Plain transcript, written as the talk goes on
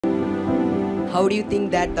how do you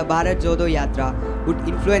think that the Bharat Jodo Yatra would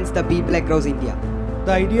influence the people across India?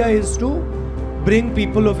 The idea is to bring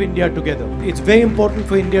people of India together. It's very important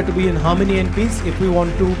for India to be in harmony and peace if we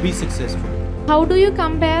want to be successful. How do you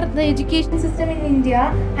compare the education system in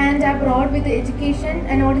India and abroad with the education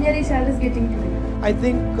an ordinary child is getting today? I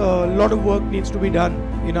think a lot of work needs to be done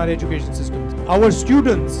in our education systems. Our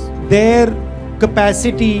students, their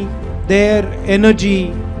capacity, their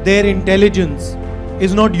energy, their intelligence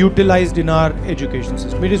is not utilized in our education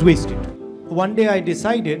system. It is wasted. One day I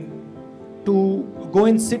decided to go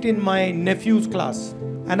and sit in my nephew's class,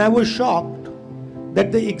 and I was shocked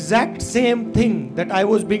that the exact same thing that I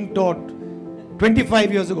was being taught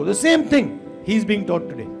 25 years ago, the same thing he's being taught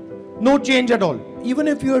today. No change at all. Even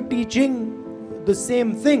if you're teaching the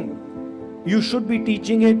same thing, you should be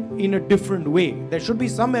teaching it in a different way. There should be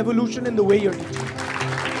some evolution in the way you're teaching.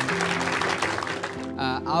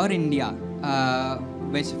 Our India,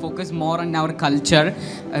 which focus more on our culture,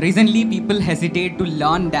 recently people hesitate to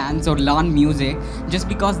learn dance or learn music just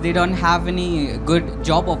because they don't have any good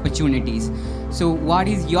job opportunities. So what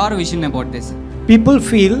is your vision about this? People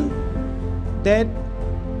feel that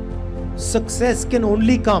success can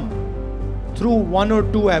only come through one or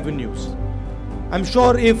two avenues. I'm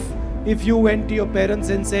sure if you went to your parents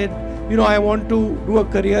and said, you know, I want to do a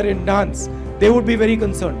career in dance, they would be very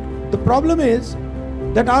concerned. The problem is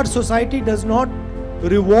that our society does not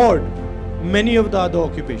reward many of the other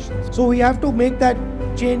occupations. So we have to make that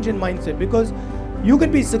change in mindset, because you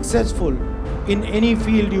can be successful in any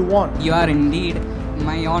field you want. You are indeed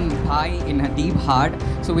my own bhai in a deep heart.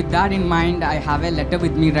 So with that in mind, I have a letter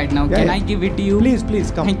with me right now. Can I give it to you? Please,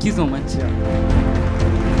 please come. Thank you so much.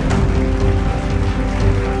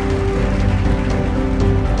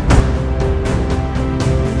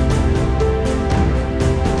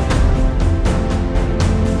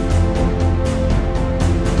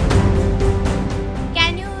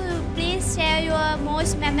 Can you please share your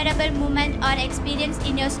most memorable moment or experience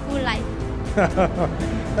in your school life?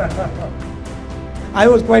 I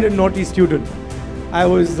was quite a naughty student. I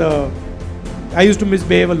used to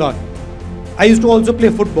misbehave a lot. I used to also play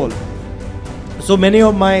football. So many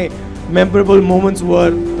of my memorable moments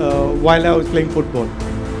were while I was playing football.